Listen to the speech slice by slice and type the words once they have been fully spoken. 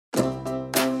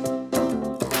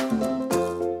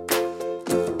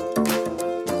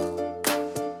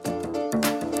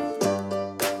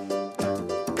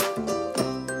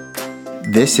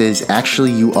This is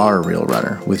Actually You Are a Real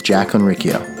Runner with Jacqueline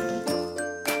Riccio.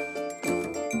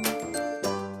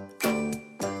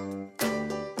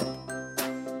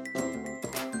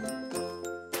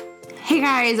 Hey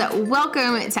guys,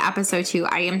 welcome to episode 2.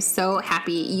 I am so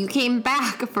happy you came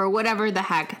back for whatever the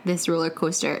heck this roller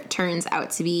coaster turns out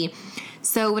to be.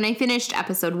 So when I finished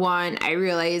episode 1, I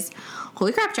realized,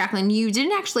 holy crap, Jacqueline, you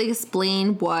didn't actually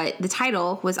explain what the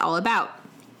title was all about.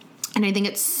 And I think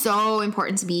it's so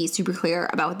important to be super clear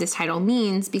about what this title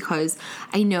means because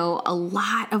I know a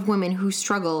lot of women who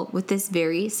struggle with this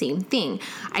very same thing.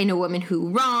 I know women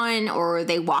who run or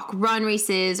they run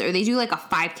races or they do like a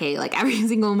 5K like every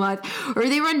single month or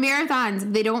they run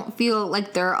marathons. They don't feel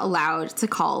like they're allowed to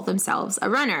call themselves a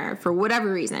runner for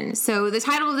whatever reason. So the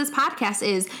title of this podcast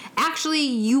is Actually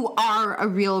You Are a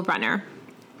Real Runner.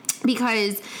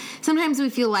 Because sometimes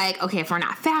we feel like, okay, if we're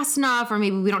not fast enough, or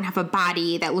maybe we don't have a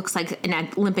body that looks like an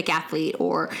Olympic athlete,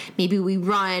 or maybe we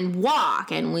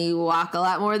walk, and we walk a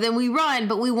lot more than we run,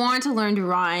 but we want to learn to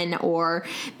run, or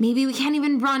maybe we can't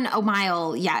even run a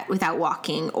mile yet without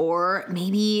walking, or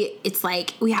maybe it's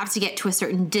like we have to get to a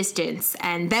certain distance,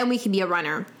 and then we can be a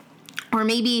runner. Or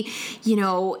maybe,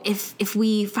 if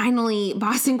we finally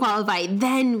Boston qualify,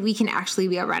 then we can actually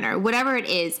be a runner. Whatever it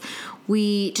is,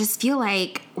 we just feel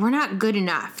like we're not good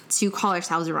enough to call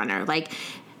ourselves a runner. Like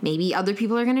maybe other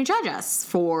people are going to judge us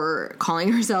for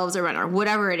calling ourselves a runner.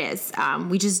 Whatever it is,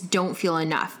 we just don't feel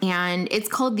enough. And it's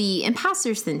called the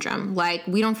imposter syndrome. Like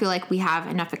we don't feel like we have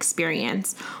enough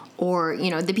experience. Or,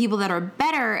 the people that are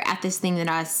better at this thing than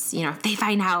us, if they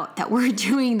find out that we're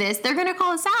doing this, they're going to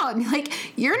call us out and be like,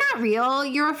 you're not real,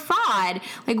 you're a fraud.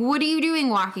 Like, what are you doing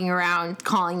walking around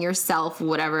calling yourself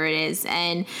whatever it is?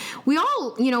 And we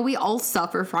all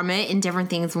suffer from it in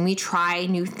different things. When we try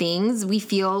new things, we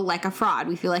feel like a fraud.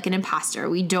 We feel like an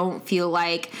imposter. We don't feel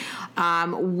like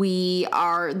we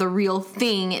are the real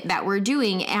thing that we're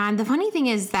doing. And the funny thing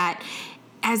is that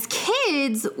as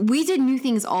kids, we did new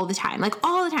things all the time, like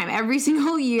all the time. Every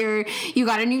single year, you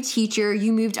got a new teacher,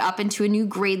 you moved up into a new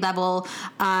grade level,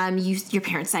 your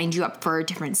parents signed you up for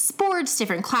different sports,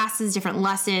 different classes, different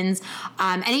lessons.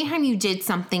 Anytime you did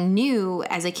something new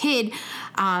as a kid,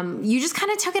 you just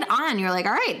kind of took it on. You're like,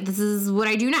 all right, this is what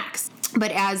I do next.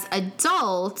 But as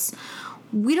adults,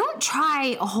 we don't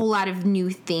try a whole lot of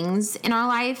new things in our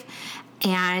life,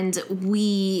 and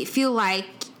we feel like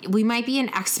we might be an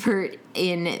expert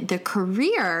in the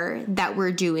career that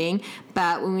we're doing,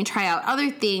 but when we try out other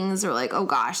things, we're like, oh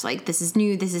gosh, like this is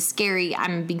new, this is scary,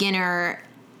 I'm a beginner,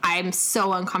 I'm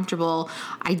so uncomfortable.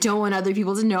 I don't want other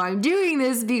people to know I'm doing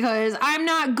this because I'm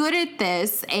not good at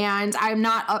this and I'm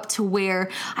not up to where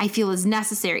I feel is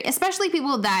necessary. Especially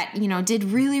people that, did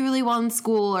really, really well in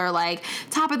school or like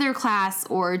top of their class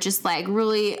or just like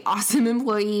really awesome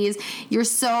employees. You're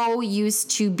so used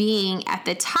to being at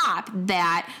the top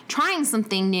that trying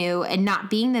something new and not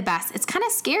being the best, it's kind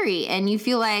of scary. And you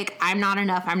feel like I'm not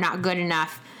enough, I'm not good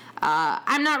enough.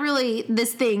 I'm not really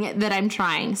this thing that I'm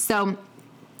trying. So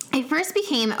I first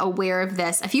became aware of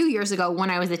this a few years ago when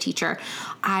I was a teacher.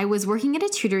 I was working at a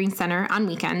tutoring center on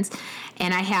weekends,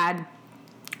 and I had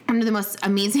one of the most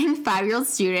amazing 5-year-old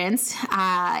students.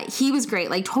 He was great,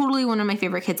 like totally one of my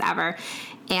favorite kids ever.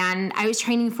 And I was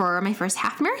training for my first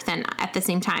half marathon at the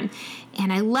same time.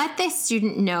 And I let this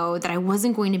student know that I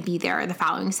wasn't going to be there the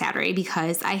following Saturday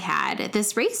because I had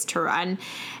this race to run.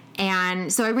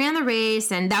 And so I ran the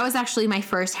race, and that was actually my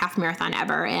first half marathon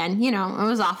ever. And, it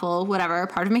was awful, whatever,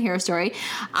 part of my hero story.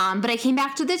 But I came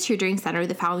back to the tutoring center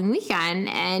the following weekend,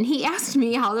 and he asked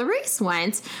me how the race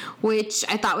went, which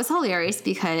I thought was hilarious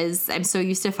because I'm so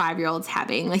used to 5-year-olds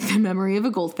having like the memory of a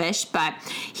goldfish. But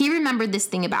he remembered this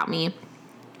thing about me.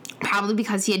 Probably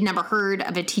because he had never heard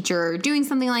of a teacher doing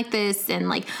something like this. And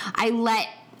like, I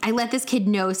let this kid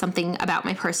know something about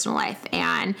my personal life.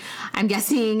 And I'm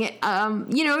guessing,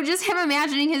 just him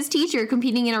imagining his teacher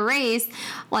competing in a race,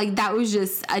 like that was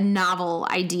just a novel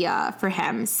idea for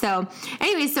him. So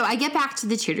anyway, so I get back to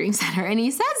the tutoring center and he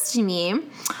says to me,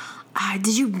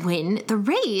 did you win the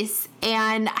race?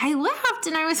 And I laughed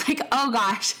and I was like, oh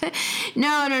gosh,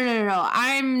 no.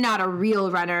 I'm not a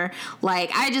real runner.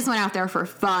 Like I just went out there for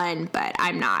fun, but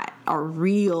I'm not a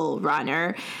real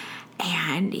runner.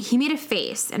 And he made a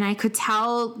face and I could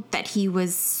tell that he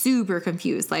was super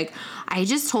confused. Like I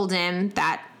just told him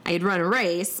that I had run a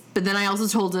race, but then I also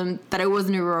told him that I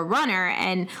wasn't a real runner.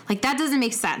 And like, that doesn't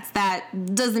make sense. That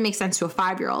doesn't make sense to a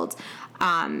 5-year-old.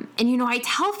 And I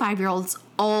tell 5-year-olds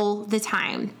all the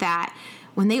time that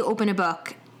when they open a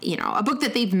book a book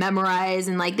that they've memorized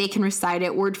and like they can recite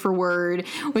it word for word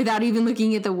without even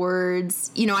looking at the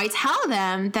words. I tell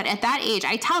them that at that age,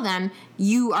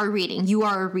 you are reading. You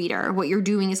are a reader. What you're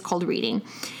doing is called reading.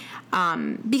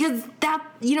 Because that,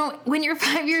 when you're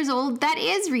 5 years old, that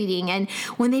is reading. And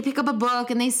when they pick up a book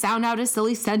and they sound out a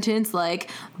silly sentence like,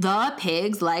 the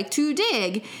pigs like to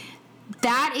dig,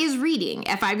 that is reading.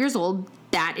 At 5 years old,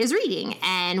 that is reading.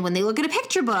 And when they look at a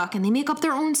picture book and they make up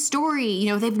their own story,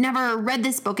 they've never read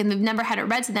this book and they've never had it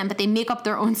read to them, but they make up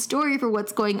their own story for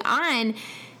what's going on,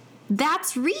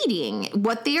 that's reading.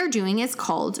 What they are doing is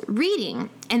called reading.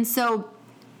 And so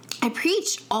I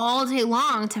preach all day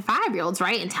long to 5-year-olds,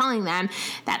 right? And telling them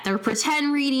that their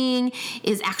pretend reading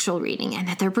is actual reading and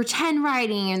that their pretend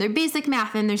writing and their basic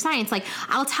math and their science, like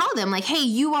I'll tell them like, hey,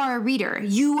 you are a reader,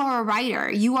 you are a writer,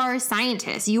 you are a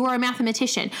scientist, you are a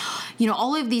mathematician,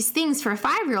 all of these things for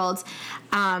 5-year-olds.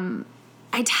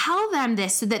 I tell them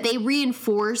this so that they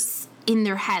reinforce in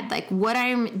their head, like what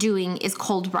I'm doing is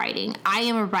called writing. I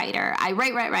am a writer. I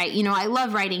write. I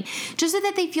love writing, just so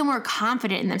that they feel more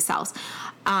confident in themselves.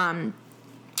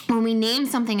 When we name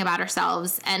something about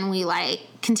ourselves and we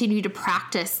continue to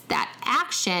practice that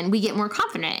action, we get more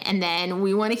confident, and then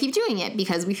we want to keep doing it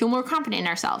because we feel more confident in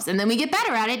ourselves, and then we get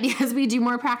better at it because we do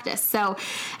more practice. So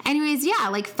anyways,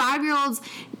 5-year-olds,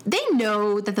 they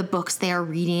know that the books they are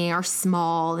reading are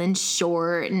small and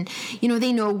short, and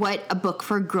they know what a book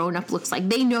for a grown-up looks like.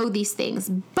 They know these things,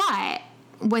 but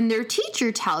when their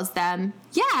teacher tells them,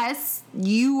 yes,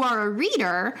 you are a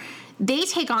reader, they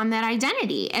take on that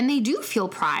identity and they do feel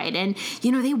pride, and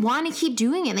they want to keep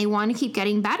doing it. They want to keep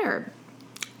getting better.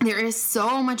 There is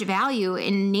so much value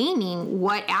in naming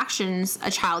what actions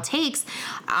a child takes,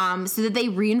 so that they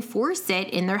reinforce it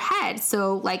in their head.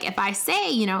 So like if I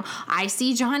say, I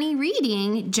see Johnny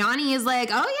reading, Johnny is like,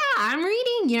 oh yeah, I'm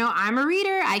reading, I'm a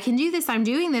reader. I can do this. I'm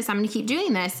doing this. I'm going to keep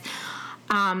doing this.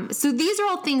 So these are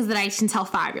all things that I can tell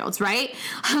 5-year-olds, right?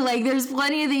 Like there's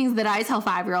plenty of things that I tell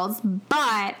 5-year-olds,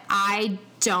 but I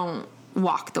don't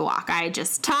walk the walk. I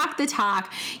just talk the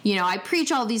talk. I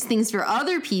preach all these things for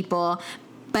other people,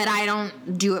 but I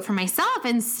don't do it for myself.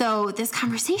 And so this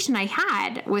conversation I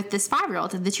had with this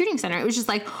 5-year-old at the tutoring center, it was just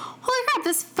like, holy crap,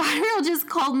 this 5-year-old just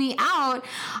called me out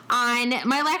on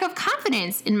my lack of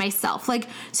confidence in myself. Like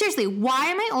seriously, why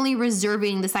am I only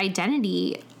reserving this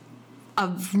identity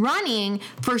of running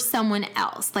for someone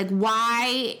else? Like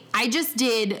why? I just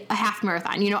did a half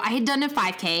marathon. I had done a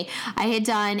 5K, I had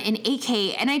done an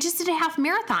 8K, and I just did a half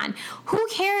marathon. Who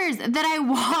cares that I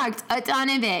walked a ton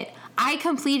of it? I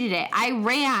completed it. I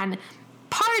ran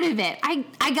part of it.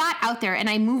 I got out there and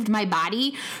I moved my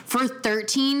body for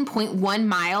 13.1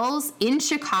 miles in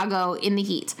Chicago in the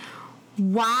heat.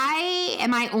 Why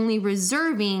am I only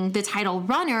reserving the title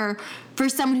runner for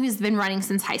someone who's been running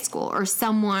since high school, or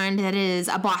someone that is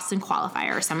a Boston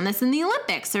qualifier, or someone that's in the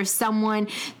Olympics, or someone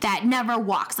that never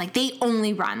walks? Like they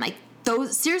only run. Like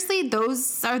those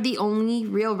are the only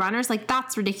real runners. Like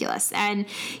that's ridiculous. And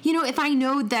if I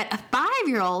know that a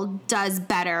 5-year-old does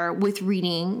better with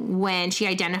reading when she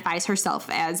identifies herself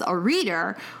as a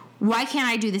reader, why can't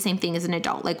I do the same thing as an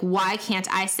adult? Like why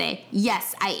can't I say,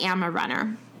 yes, I am a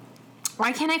runner?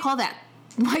 Why can't I call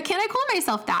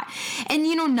myself that? And,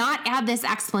 not add this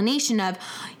explanation of,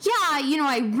 yeah,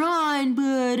 I run,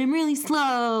 but I'm really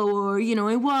slow, or,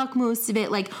 I walk most of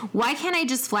it. Like, why can't I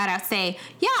just flat out say,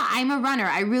 yeah, I'm a runner.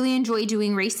 I really enjoy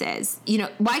doing races.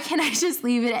 Why can't I just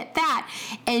leave it at that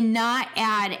and not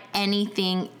add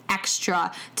anything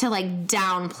extra to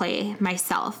downplay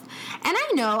myself? And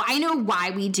I know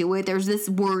why we do it. There's this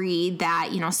worry that,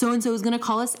 so-and-so is going to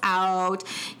call us out,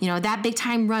 that big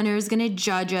time runner is going to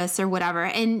judge us or whatever.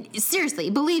 And seriously,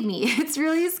 believe me, it's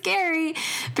really scary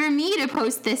for me to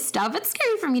post this stuff. It's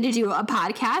scary for me to do a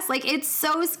podcast. Like it's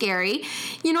so scary.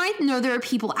 I know there are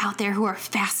people out there who are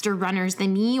faster runners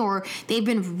than me, or they've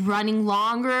been running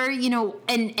longer,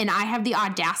 and I have the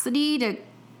audacity to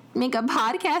make a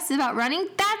podcast about running.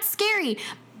 That's scary.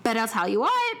 But I'll tell you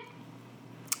what,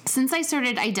 since I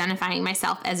started identifying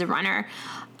myself as a runner,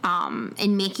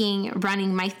 and making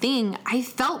running my thing, I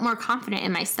felt more confident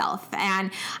in myself,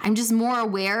 and I'm just more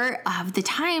aware of the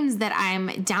times that I'm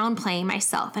downplaying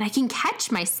myself, and I can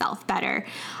catch myself better.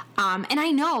 And I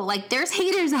know, there's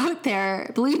haters out there.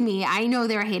 Believe me, I know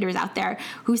there are haters out there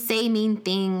who say mean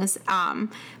things.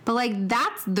 But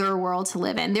that's their world to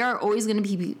live in. There are always going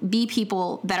to be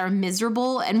people that are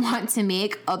miserable and want to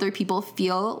make other people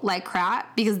feel like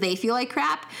crap because they feel like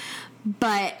crap.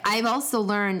 But I've also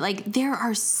learned, like, there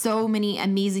are so many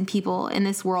amazing people in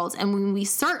this world. And when we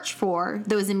search for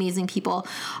those amazing people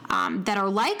that are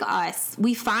like us,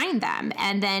 we find them.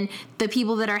 And then the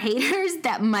people that are haters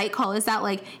that might call us out,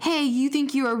 like, hey, you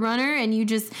think you're a runner and you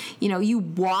just, you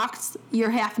walked your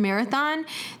half marathon.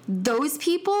 Those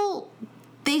people,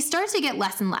 they start to get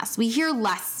less and less. We hear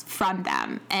less from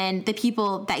them. And the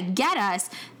people that get us,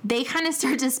 they kind of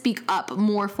start to speak up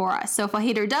more for us. So if a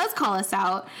hater does call us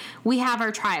out, we have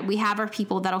our tribe. We have our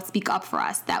people that'll speak up for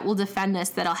us, that will defend us,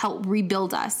 that'll help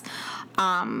rebuild us.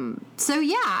 So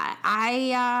yeah,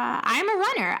 I'm a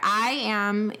runner. I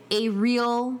am a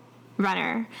real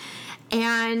runner.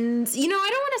 And, I don't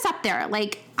want to stop there.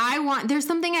 Like, there's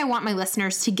something I want my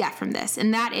listeners to get from this.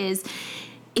 And that is,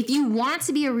 if you want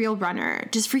to be a real runner,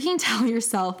 just freaking tell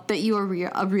yourself that you are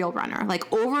a real runner,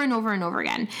 like over and over and over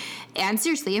again. And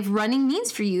seriously, if running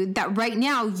means for you that right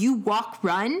now you walk,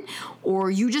 run,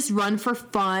 or you just run for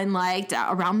fun, like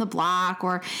around the block,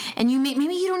 and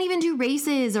maybe you don't even do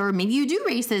races, or maybe you do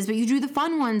races, but you do the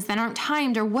fun ones that aren't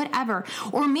timed or whatever.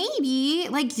 Or maybe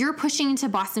like you're pushing to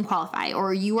Boston qualify,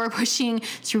 or you are pushing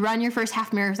to run your first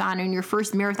half marathon and your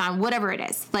first marathon, whatever it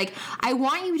is. Like, I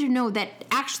want you to know that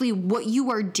actually what you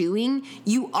are doing,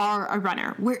 you are a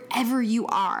runner. Wherever you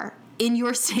are in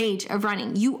your stage of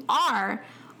running, you are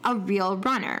a real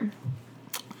runner.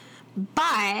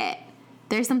 But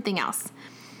there's something else.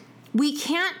 We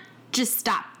can't just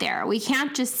stop there. We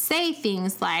can't just say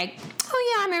things like,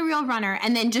 oh yeah, I'm a real runner,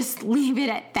 and then just leave it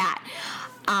at that.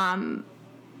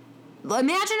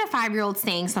 Imagine a 5-year-old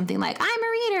saying something like, I'm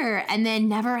a reader, and then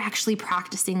never actually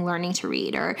practicing learning to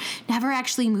read, or never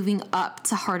actually moving up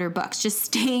to harder books, just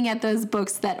staying at those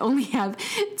books that only have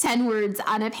 10 words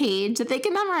on a page that they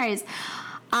can memorize.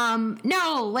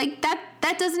 No, like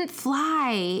that doesn't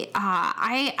fly.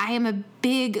 I am a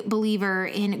big believer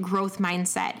in growth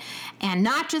mindset, and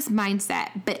not just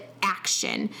mindset, but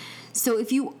action. So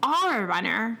if you are a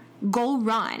runner, go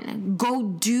run, go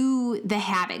do the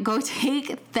habit, go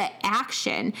take the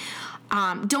action.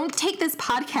 Don't take this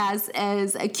podcast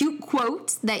as a cute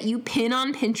quote that you pin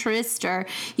on Pinterest, or,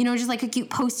 just like a cute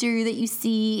poster that you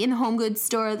see in the home goods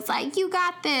store that's like, you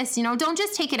got this. Don't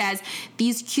just take it as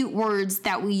these cute words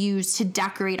that we use to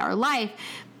decorate our life.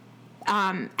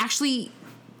 Actually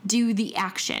do the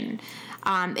action.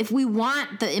 If we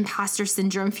want the imposter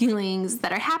syndrome feelings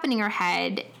that are happening in our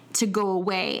head to go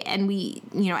away, and we,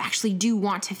 actually do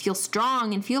want to feel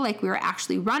strong and feel like we're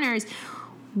actually runners,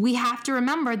 we have to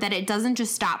remember that it doesn't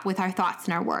just stop with our thoughts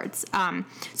and our words.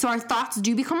 So our thoughts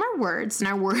do become our words, and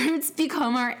our words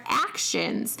become our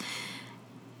actions.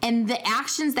 And the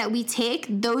actions that we take,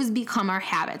 those become our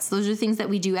habits. Those are things that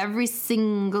we do every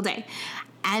single day.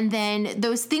 And then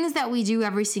those things that we do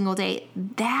every single day,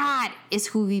 that is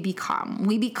who we become.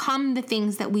 We become the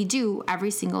things that we do every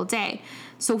single day.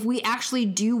 So if we actually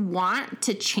do want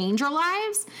to change our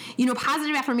lives,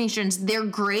 positive affirmations, they're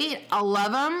great. I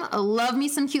love them. I love me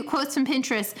some cute quotes from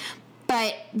Pinterest,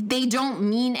 but they don't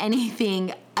mean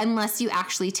anything unless you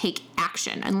actually take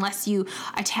action, unless you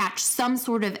attach some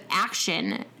sort of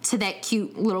action to that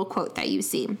cute little quote that you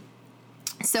see.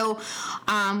 So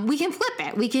we can flip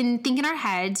it. We can think in our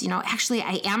heads, actually,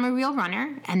 I am a real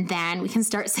runner. And then we can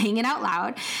start saying it out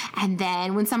loud. And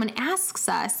then when someone asks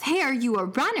us, hey, are you a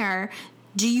runner?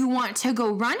 Do you want to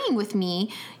go running with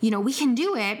me? We can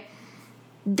do it.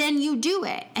 Then you do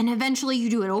it. And eventually you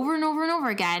do it over and over and over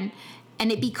again.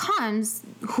 And it becomes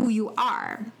who you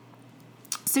are.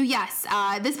 So yes,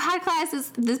 this podcast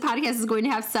is going to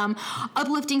have some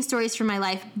uplifting stories from my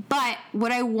life, but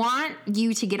what I want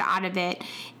you to get out of it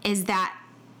is that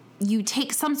you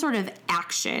take some sort of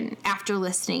action after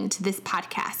listening to this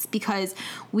podcast, because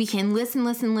we can listen,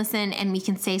 and we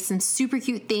can say some super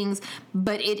cute things,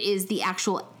 but it is the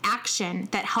actual action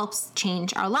that helps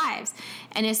change our lives.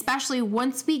 And especially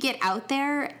once we get out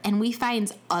there and we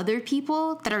find other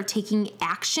people that are taking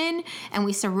action, and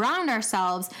we surround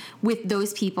ourselves with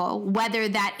those people, whether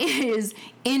that is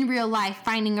in real life,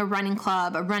 finding a running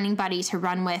club, a running buddy to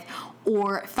run with,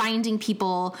 or finding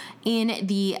people in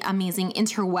the amazing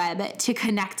interweb to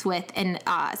connect with and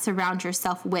surround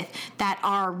yourself with that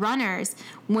are runners.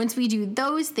 Once we do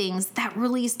those things, that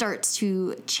really starts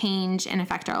to change and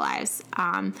affect our lives.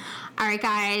 All right,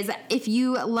 guys, if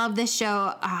you love this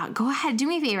show, go ahead, do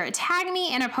me a favor, tag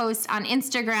me in a post on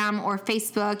Instagram or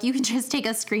Facebook. You can just take a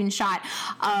screenshot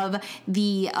of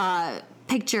the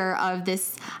picture of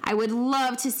this. I would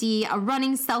love to see a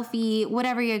running selfie,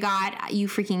 whatever you got, you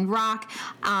freaking rock.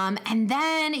 And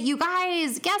then you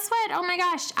guys, guess what? Oh my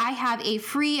gosh, I have a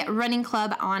free running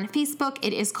club on Facebook.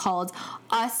 It is called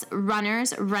Us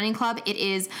Runners Running Club. It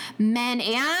is men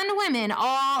and women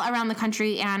all around the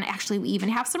country, and actually we even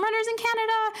have some runners in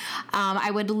Canada. I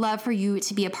would love for you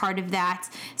to be a part of that,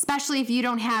 especially if you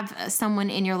don't have someone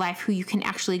in your life who you can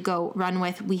actually go run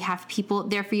with. We have people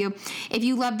there for you. If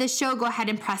you love this show, go ahead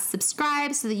and press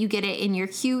subscribe so that you get it in your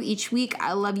queue each week.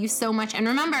 I love you so much. And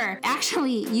remember,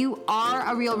 actually, you are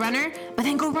a real runner, but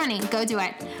then go running. Go do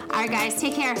it. All right, guys,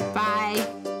 take care.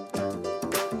 Bye.